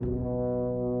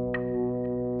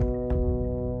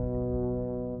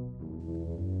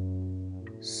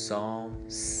Psalm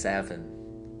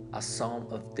 7, a psalm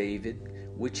of David,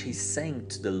 which he sang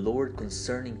to the Lord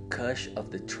concerning Cush of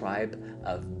the tribe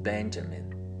of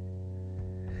Benjamin.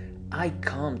 I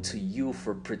come to you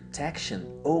for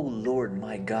protection, O Lord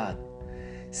my God.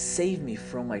 Save me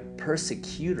from my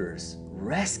persecutors.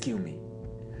 Rescue me.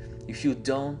 If you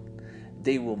don't,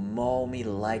 they will maul me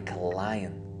like a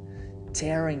lion,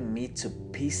 tearing me to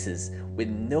pieces with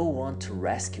no one to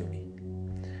rescue me.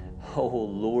 O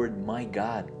Lord my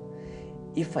God,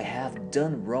 if I have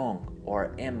done wrong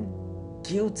or am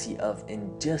guilty of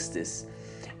injustice,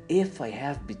 if I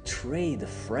have betrayed a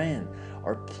friend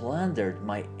or plundered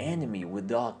my enemy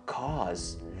without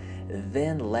cause,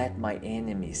 then let my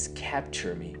enemies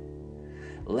capture me.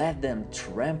 Let them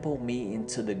trample me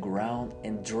into the ground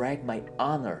and drag my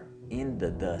honor in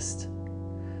the dust.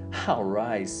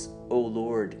 Arise, O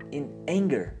Lord, in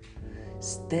anger.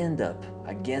 Stand up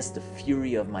against the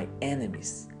fury of my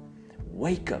enemies.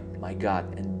 Wake up, my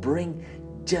God, and bring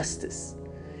justice.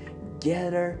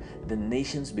 Gather the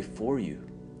nations before you.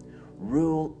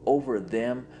 Rule over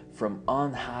them from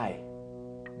on high.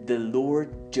 The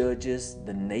Lord judges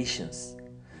the nations.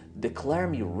 Declare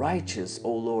me righteous,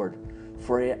 O Lord,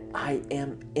 for I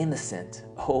am innocent,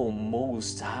 O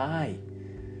Most High.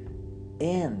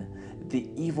 End the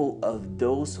evil of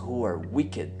those who are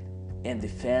wicked and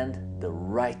defend the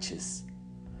righteous.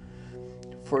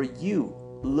 For you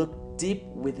look deep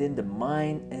within the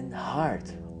mind and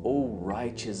heart, O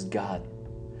righteous God.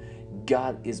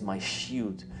 God is my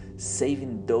shield,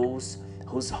 saving those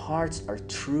whose hearts are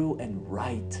true and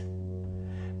right.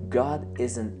 God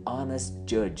is an honest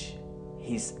judge.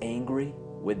 He's angry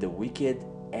with the wicked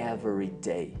every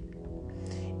day.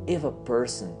 If a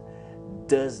person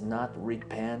does not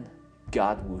repent,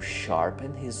 God will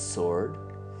sharpen his sword.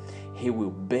 He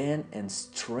will bend and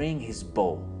string his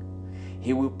bow.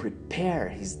 He will prepare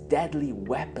his deadly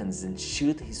weapons and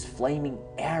shoot his flaming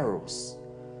arrows.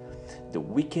 The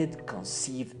wicked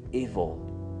conceive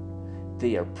evil.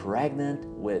 They are pregnant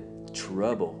with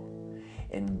trouble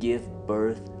and give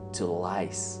birth to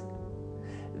lies.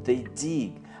 They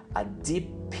dig a deep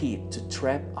pit to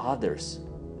trap others,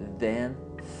 then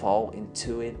fall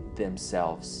into it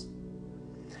themselves.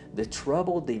 The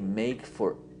trouble they make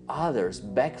for others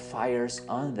backfires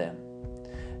on them.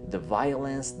 The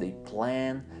violence they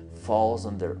plan falls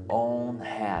on their own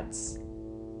heads.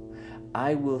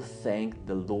 I will thank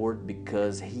the Lord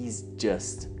because He is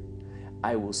just.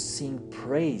 I will sing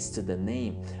praise to the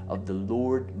name of the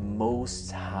Lord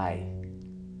Most High.